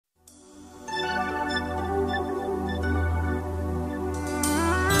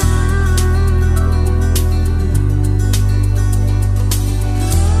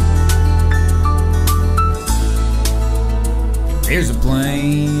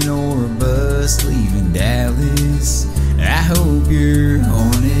you're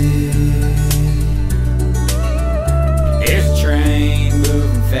on it. There's a train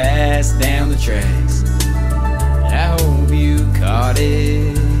moving fast down the tracks, and I hope you caught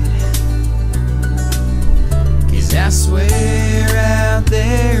it. 'Cause I swear out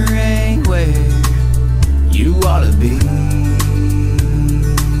there ain't where you ought to be.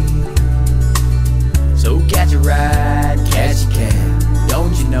 So catch a ride, catch a cab.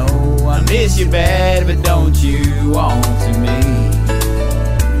 Don't you know I miss you bad, but don't you want to me?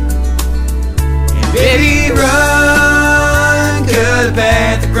 And baby, run, cut a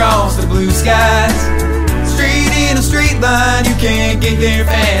path across the blue skies. Straight in a straight line, you can't get there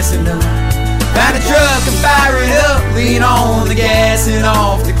fast enough. Find a truck and fire it up, lean on the gas and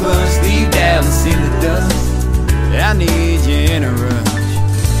off the clutch. Leave Dallas in the dust, I need you in a rush.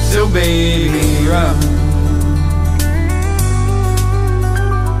 So baby, run.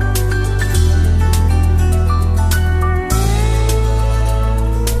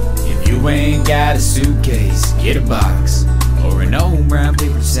 If you ain't got a suitcase, get a box or an old brown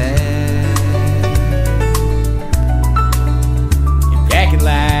paper sack. You pack it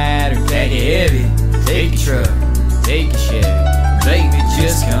light or pack it heavy. Take a truck, take a Chevy, baby,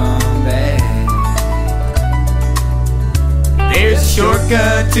 just come back. There's a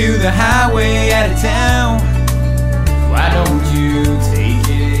shortcut to the highway out of town. Why don't you